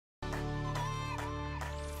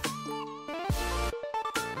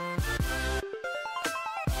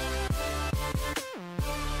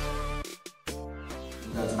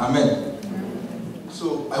Amen.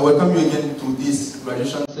 So I welcome you again to this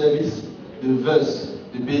graduation service. The verse,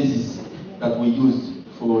 the basis that we used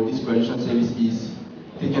for this graduation service is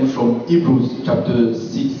taken from Hebrews chapter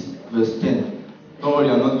 6, verse 10. Don't worry,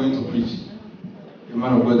 I'm not going to preach. The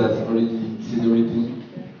man of God has already said everything.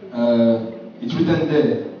 It's written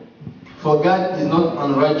there, for God is not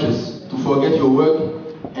unrighteous to forget your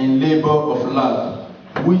work and labor of love,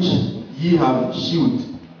 which ye have shewed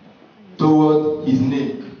toward his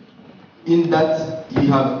name, in that ye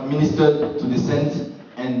have ministered to the saints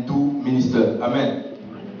and do minister. Amen.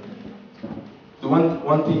 The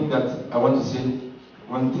one thing that I want to say,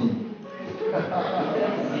 one thing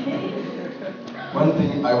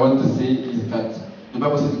I want to say is that the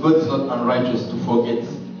Bible says God is not unrighteous to forget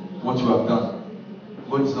what you have done.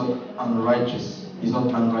 God is not unrighteous. He's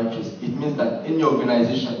not unrighteous. It means that any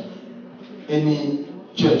organization, any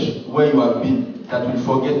church where you have been that will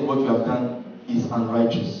forget what you have done is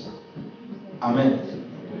unrighteous. Amen.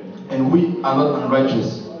 And we are not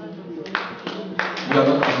unrighteous. We are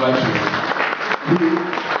not unrighteous. We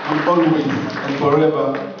will always and forever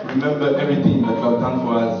remember everything that you have done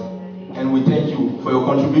for us. And we thank you for your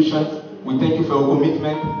contributions. We thank you for your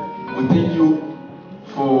commitment. We thank you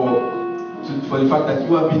for the fact that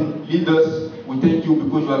you have been leaders. We thank you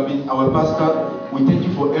because you have been our pastor. We thank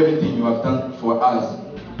you for everything you have done for us.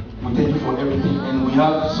 We thank you for everything. And we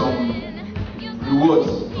have some rewards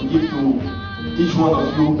to give to each one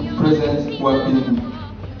of you present who have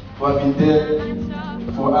been there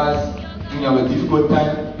for us during our difficult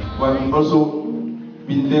time, who have also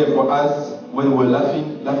been there for us when we were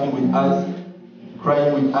laughing with us,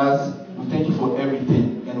 crying with us. We thank you for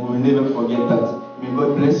everything, and we will never forget that. May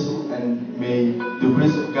God bless you, and may the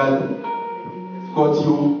grace of God court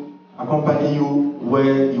you, accompany you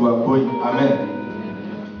where you are going. Amen.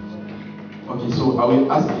 Okay, so I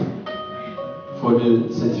will ask for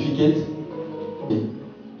the certificate. Okay.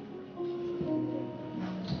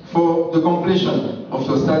 For the completion of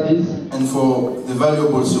your studies and for the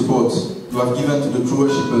valuable support you have given to the true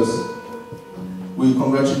worshippers, we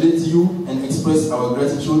congratulate you and express our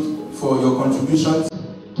gratitude for your contributions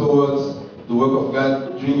towards the work of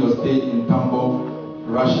God during your stay in Tambov,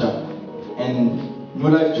 Russia. And New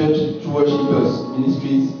Life Church True Worshippers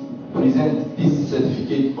Ministries present this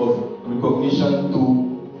certificate of recognition to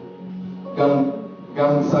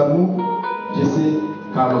Gamsamu Jesse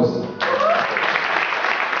Carlos.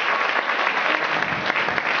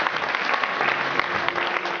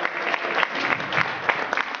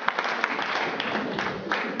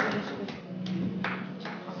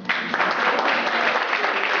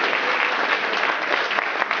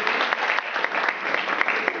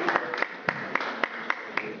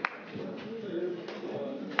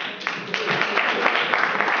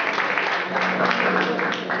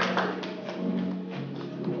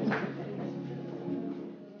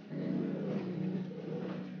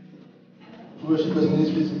 Worshippers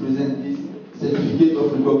Ministries present this certificate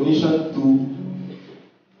of recognition to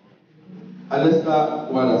Alistair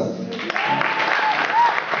Wallace.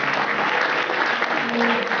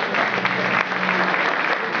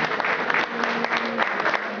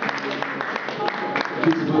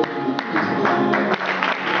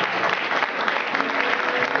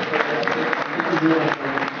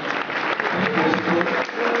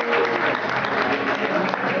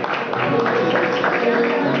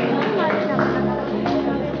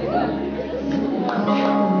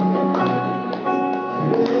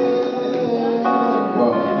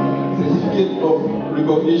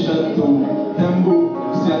 Recognition to Tambov.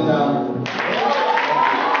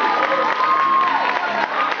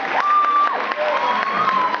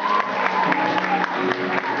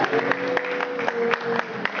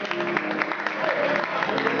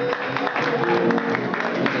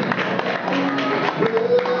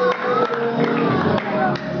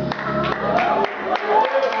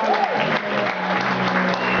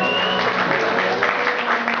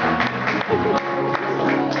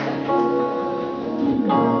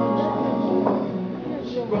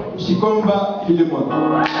 Shikomba Philemon.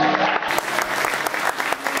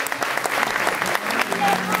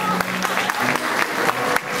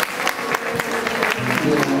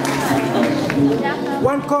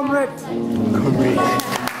 One comrade.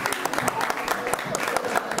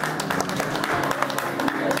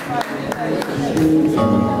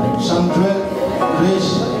 Chandrel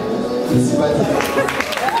Rish Sibati.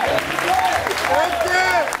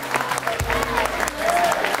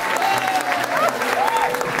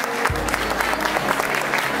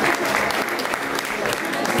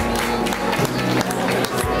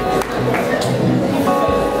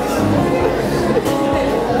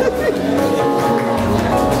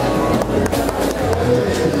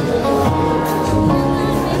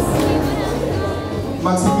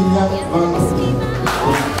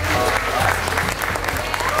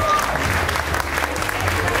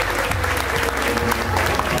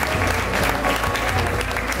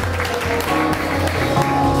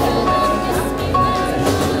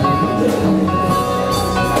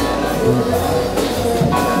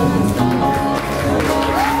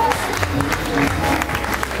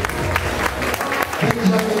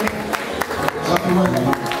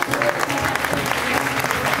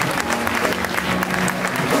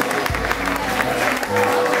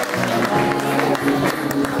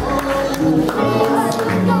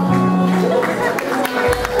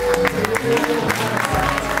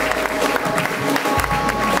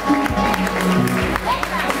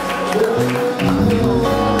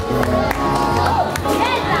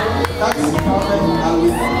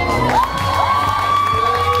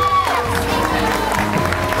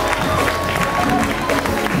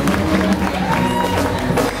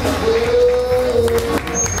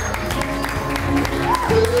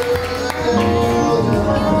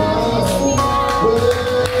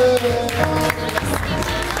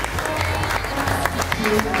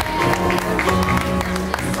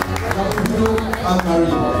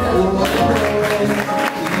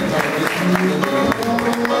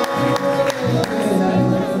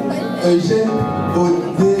 Eugène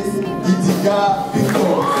Odé Idiga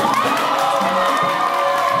Victor.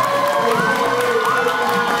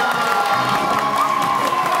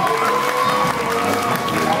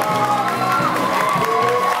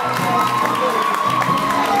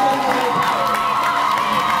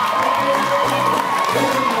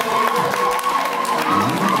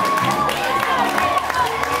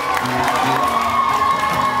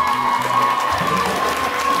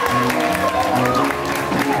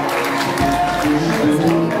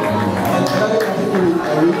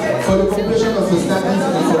 For the completion of the studies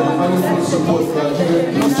and for the valuable support we are given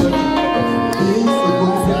in the church, being a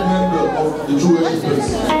committed member of the True Worshippers,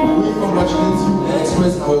 we congratulate you and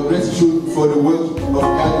express our gratitude for the work of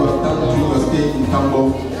God you have done during your stay in Tambov,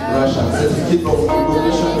 Russia. Certificate of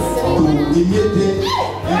recognition to immediately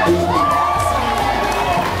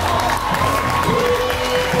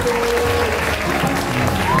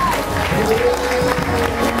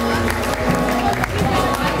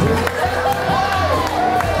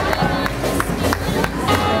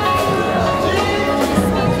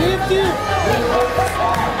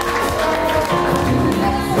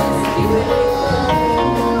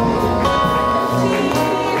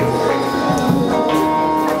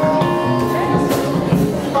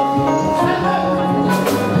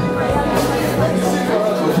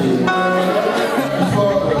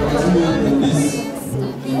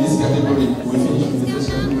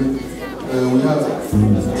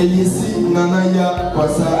Elisi Nanaya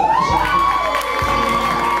Kwasa.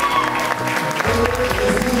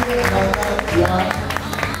 Elisi Nanaya.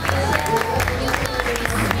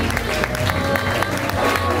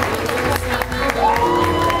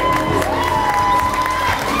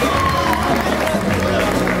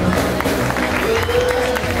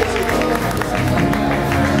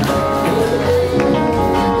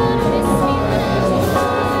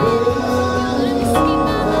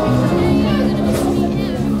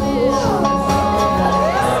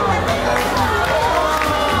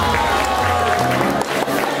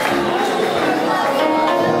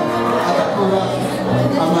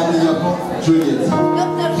 Juliet. She's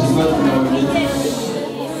not in our meeting.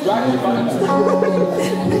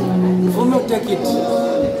 Who will take it?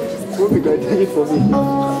 Who will take it for me?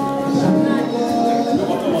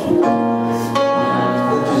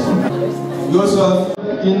 Okay. You also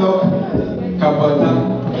have Enoch Kapata.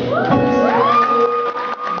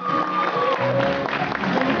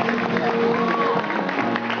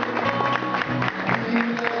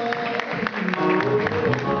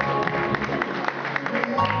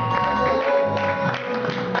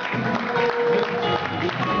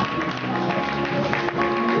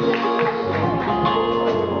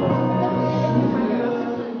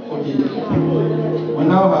 We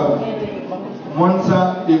now have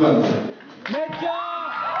Monza Evans.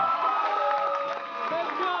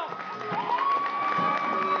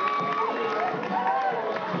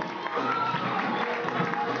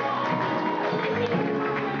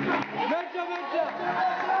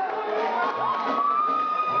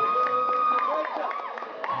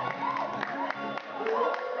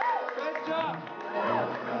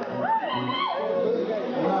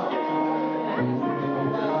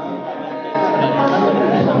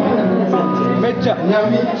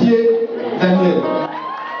 Nyamikie Daniel.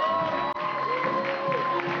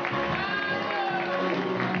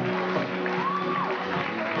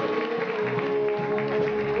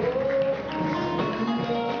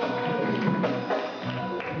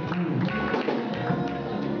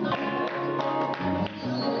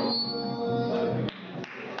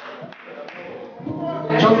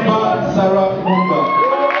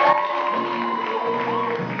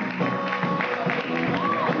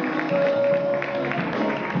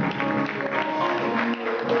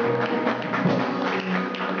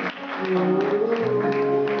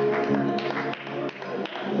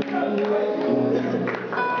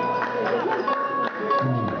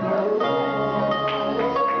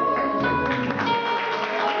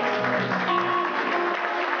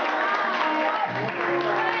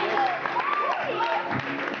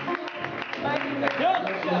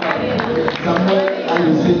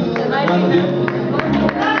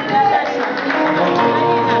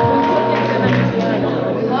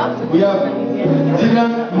 we have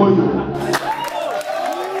Dylan Moyo.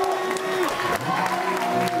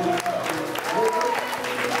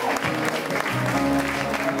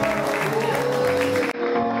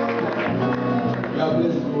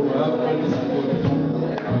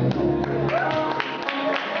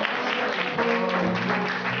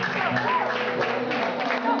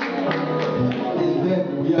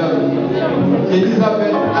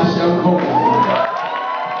 Elizabeth Ashampong.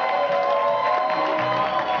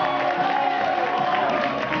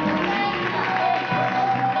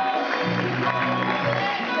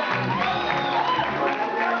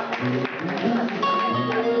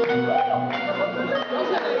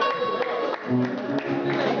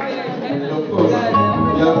 And of course, we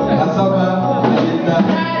have Asaba Agenda.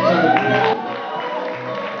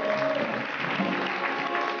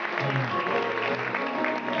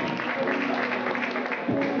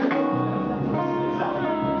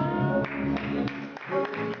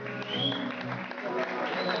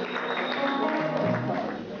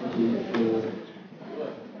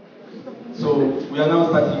 So we are now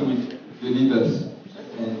starting with the leaders,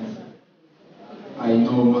 and I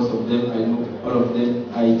know most of them, I know all of them.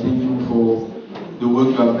 I thank you for the work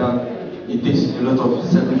you have done. It takes a lot of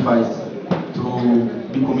sacrifice to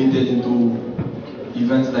be committed into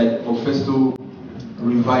events like Profesto,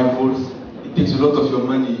 revivals. It takes a lot of your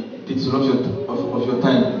money, it takes a lot of your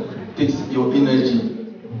time, it takes your energy,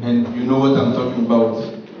 and you know what I'm talking about.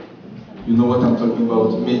 You know what I'm talking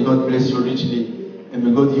about. May God bless you richly. And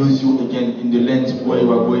may God use you again in the land where you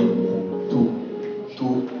are going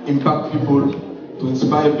to impact people, to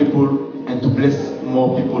inspire people, and to bless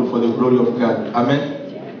more people for the glory of God.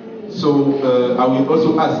 Amen. So I will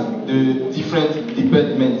also ask the different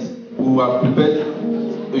departments who have prepared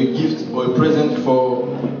a gift or a present for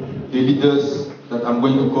the leaders that I'm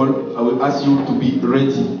going to call. I will ask you to be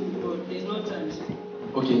ready. There's no time.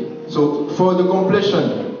 Okay. So for the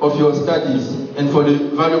completion of your studies and for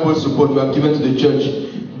the valuable support you have given to the church,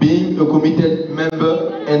 being a committed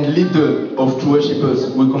member and leader of True Worshippers,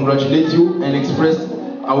 we congratulate you and express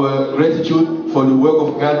our gratitude for the work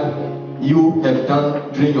of God you have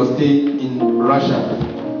done during your stay in Russia.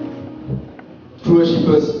 True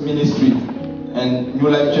Worshippers Ministry and New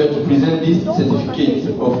Life Church present this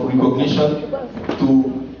certificate of recognition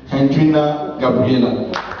to Hendrina Gabriela.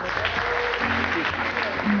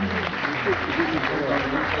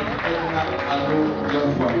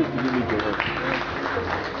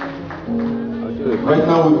 Right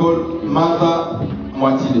now we call Martha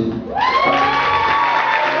Mwatile.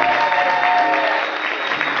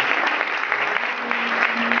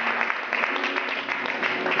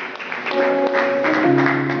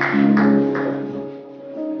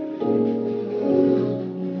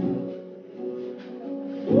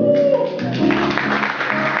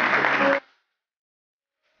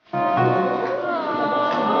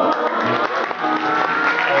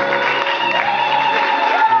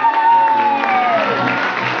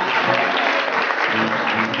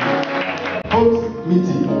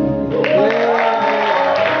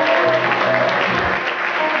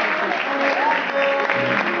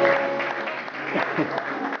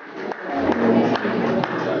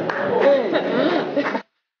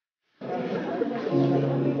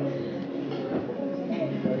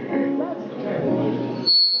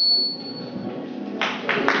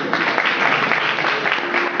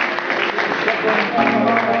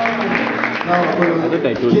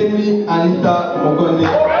 Kenny Anita Mogone.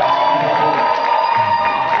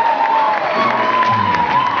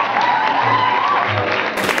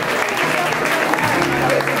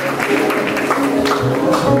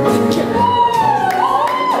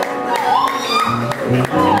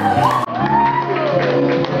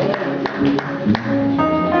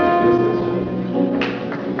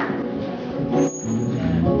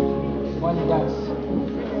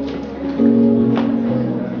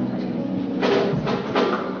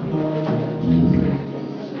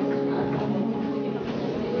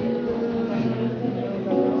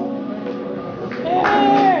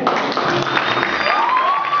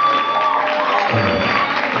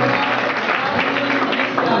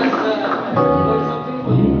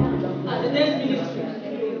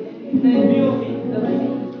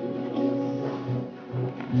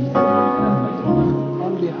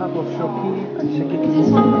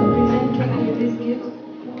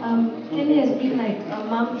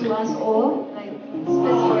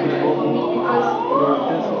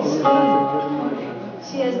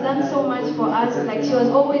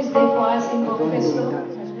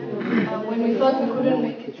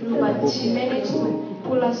 She managed to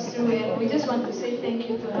pull us through, and we just want to say thank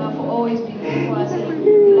you to her for always being there for us. And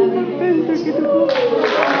we love you very much.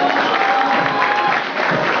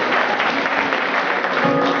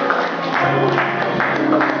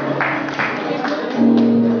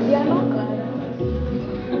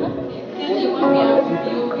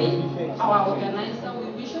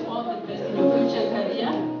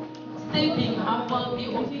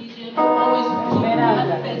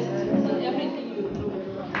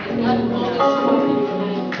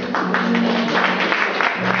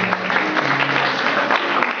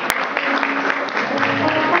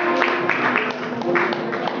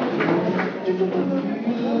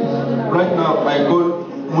 I call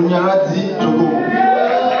Munyaradzi Chogo.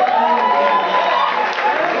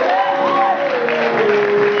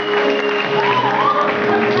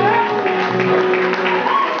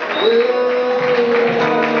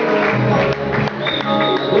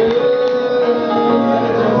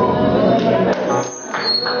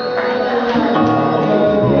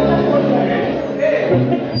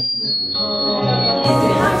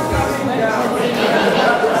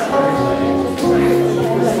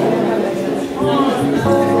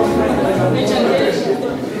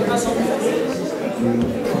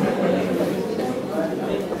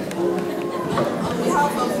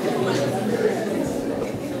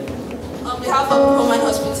 On behalf of Home and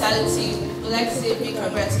Hospitality, we'd like to say big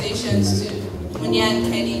congratulations to Munya and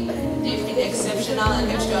Kenny. They've been exceptional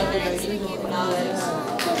and extraordinary people in our lives.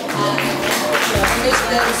 And wish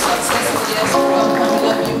them success in the years to come. We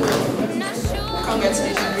love you both.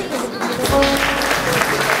 Congratulations.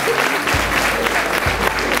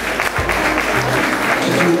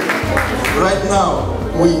 Right now,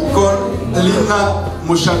 we call Lina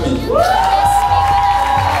Mushabi.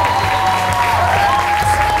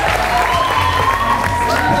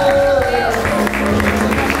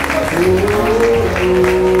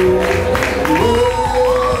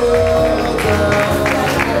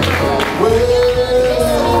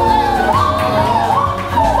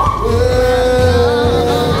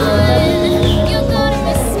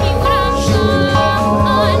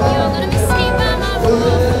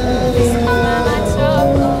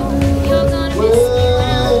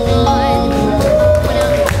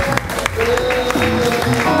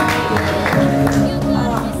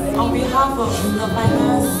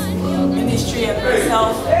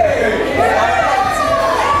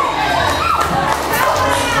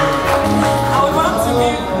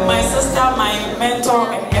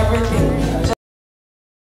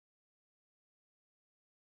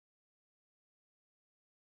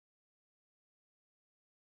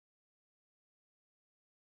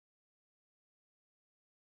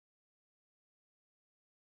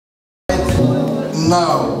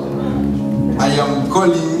 Now, I am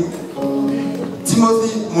calling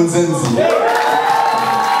Timothy Munzenzi.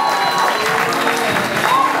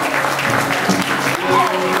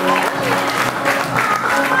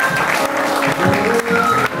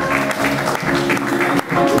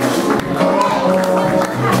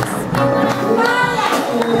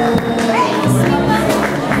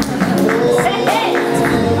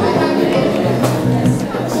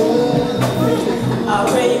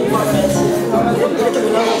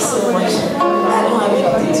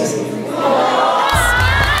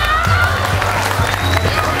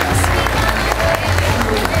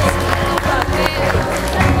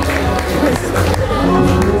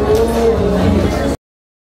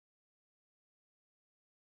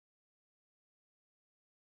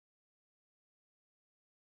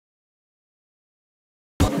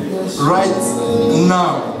 Right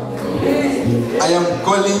now, I am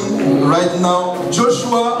calling right now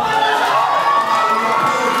Joshua.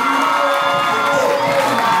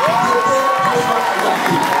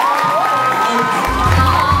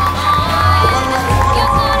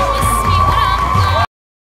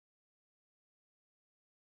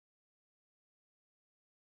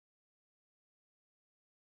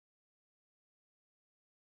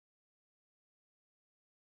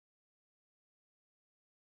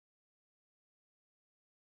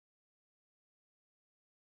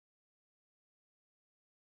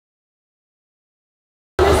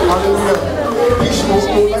 Hallelujah. Please, we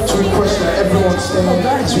would like to request that everyone stand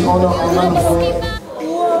as we honor our man of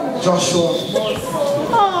God, Joshua.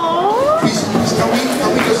 Please, can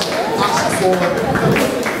we just ask for,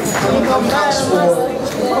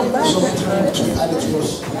 some time to be added to us?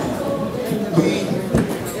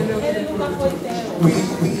 We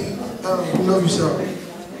love you, sir.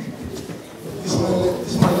 This man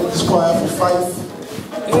led this choir for 5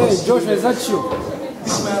 years. Hey, Joshua, is that you?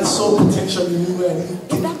 This man saw potential in me and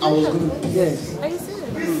he thought I was going to be Yes.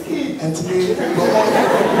 And today,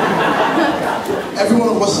 every one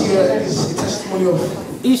of us here is a testimony of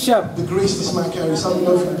the grace this man carries. I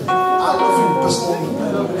love you. I love you personally.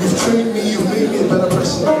 You've trained me, you've made me a better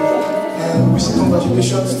person. And we say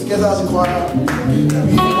congratulations together as a choir.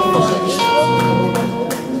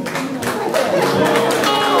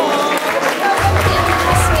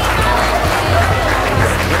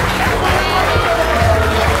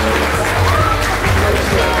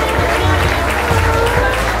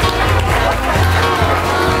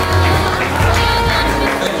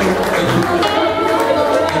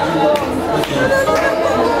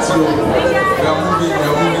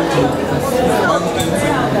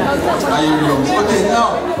 Okay, now,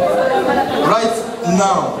 right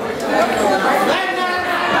now,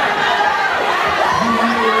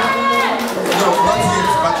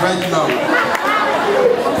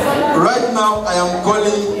 Right now, I am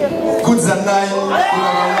calling Kudzanai.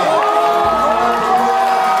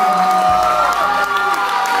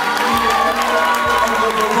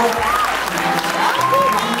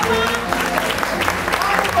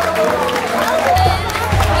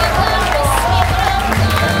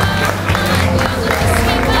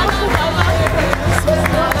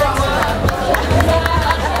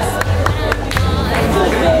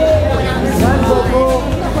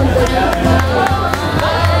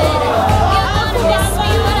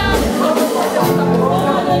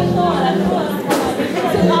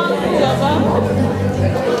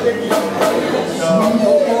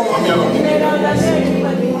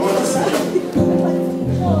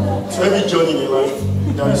 To every journey in your life,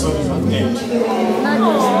 there is always an end.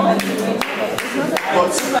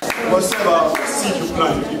 But whatever seed you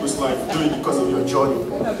plant in people's life, do it because of your journey.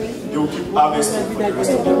 They will keep harvesting for the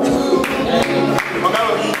rest of their life. But now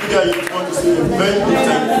you want to say a very good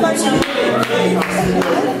time to you.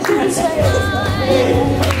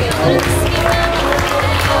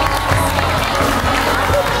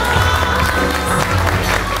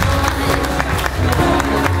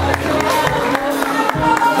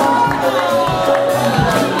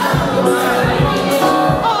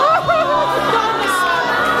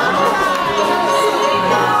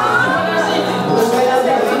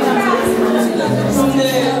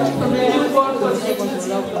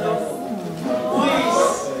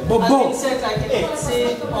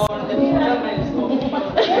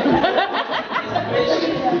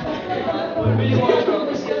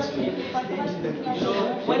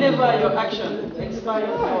 Whenever your action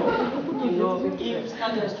inspires more, gives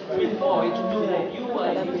others to feel more, to do more, you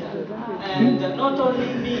are leader. And not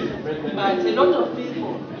only me, but a lot of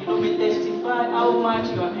people, will testify how much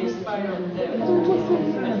you are inspiring them.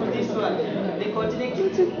 And for this one, they continue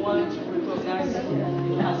to want to recognize you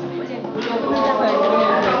as leader.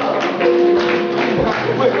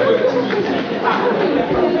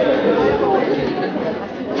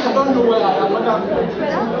 I don't know where I am, but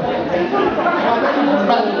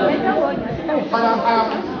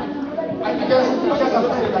I guess I have to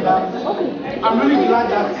say that I'm really glad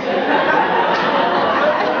that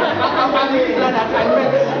I'm really glad that I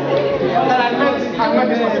met this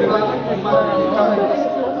particular man.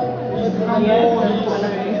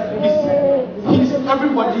 He's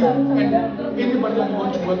everybody and anybody that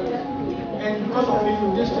wants to work with. And because of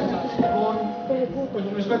him, this church has grown with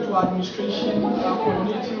respect to administration,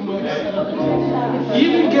 coordinating work, and everything. He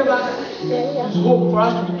even gave us his hope for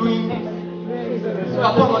us to be doing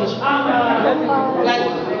apology. Like,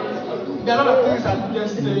 there are a lot of things I could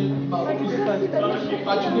just say about this,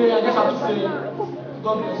 but today I just have to say,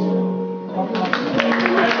 God bless you.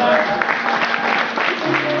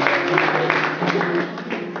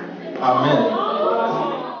 Amen.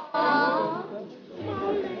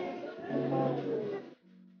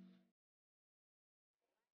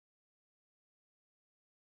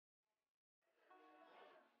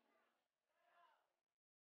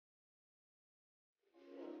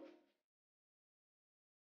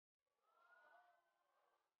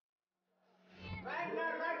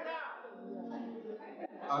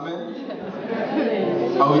 Amen.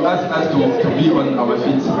 I will ask us to be on our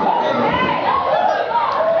feet.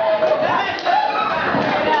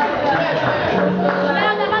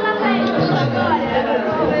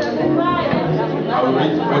 I will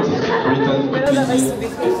read what is written quickly.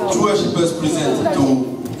 True worshippers present to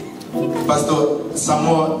Pastor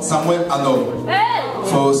Samuel Arnold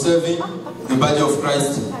for serving the body of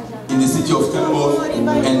Christ in the city of Tambov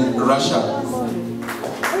and Russia.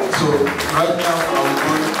 So right now I will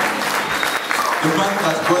call the man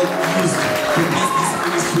that God used to bless this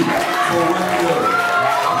ministry for 1 year.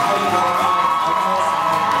 I'm calling right now.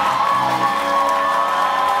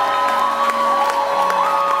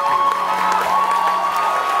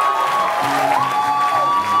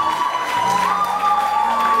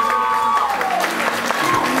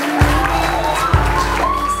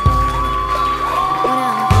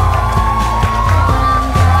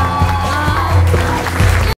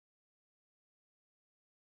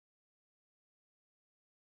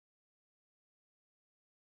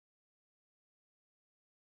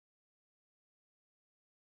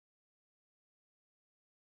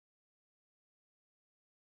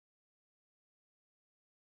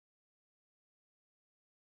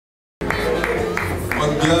 On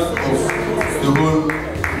behalf of the whole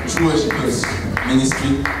True Worshippers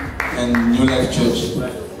Ministry and New Life Church,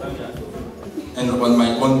 and on my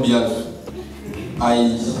own behalf,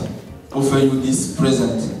 I offer you this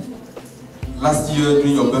present, last year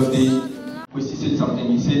during your birthday, Kwesi said something.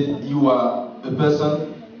 He said, you are a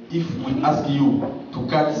person, if we ask you to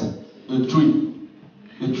cut a tree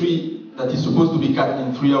that is supposed to be cut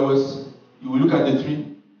in 3 hours, you will look at the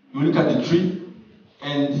tree,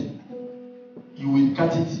 and you will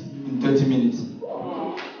cut it in 30 minutes.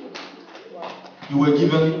 You were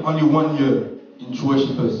given only 1 year in True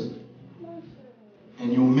Worshippers,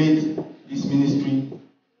 and you made this ministry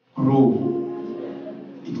grow.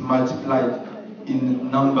 It multiplied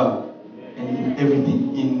in number and in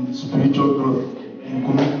everything, in spiritual growth, in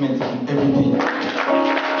commitment, in everything.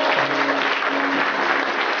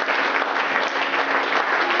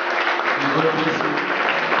 God bless you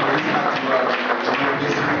for this hard work. God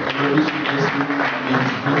bless you. God bless you. May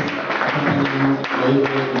His grace accompany you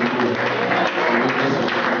wherever you go. God bless you.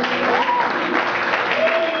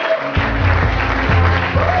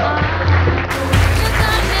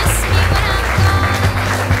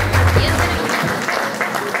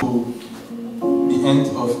 The end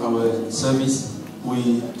of our service,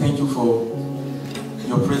 we thank you for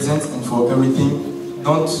your presence and for everything.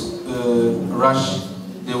 Don't rush.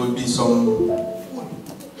 There will be some.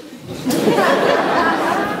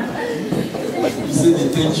 We say they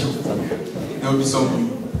thank you. There will be some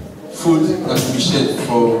food that will be shared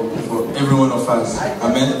for every one of us.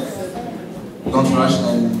 Amen. Don't rush.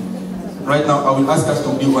 And right now, I will ask us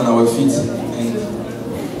to be on our feet and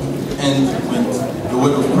end with the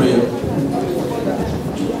word of prayer.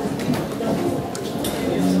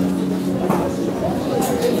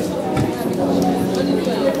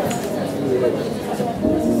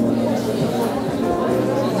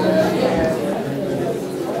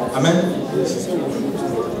 Amen.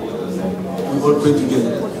 We all pray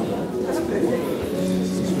together.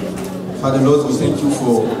 Father Lord, we thank you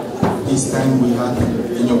for this time we had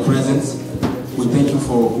in your presence. We thank you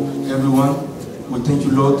for everyone. We thank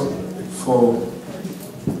you, Lord, for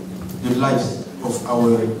the lives of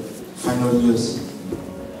our final years.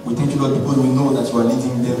 We thank you, Lord, because we know that you are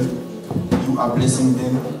leading them. You are blessing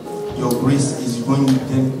them. Your grace is going with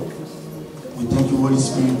them. We thank you, Holy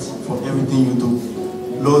Spirit, for everything you do.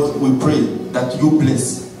 Lord, we pray that you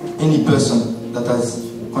bless any person that has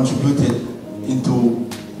contributed into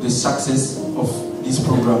the success of this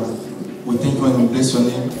program. We thank you and we bless your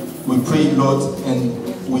name. We pray, Lord, and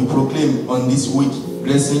we proclaim on this week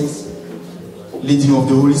blessings, leading of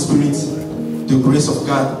the Holy Spirit, the grace of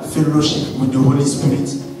God, fellowship with the Holy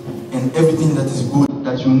Spirit, and everything that is good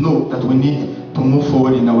that you know that we need to move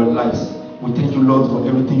forward in our lives. We thank you, Lord, for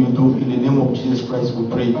everything you do. In the name of Jesus Christ, we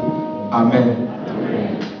pray. Amen.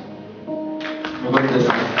 May God bless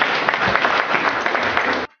you.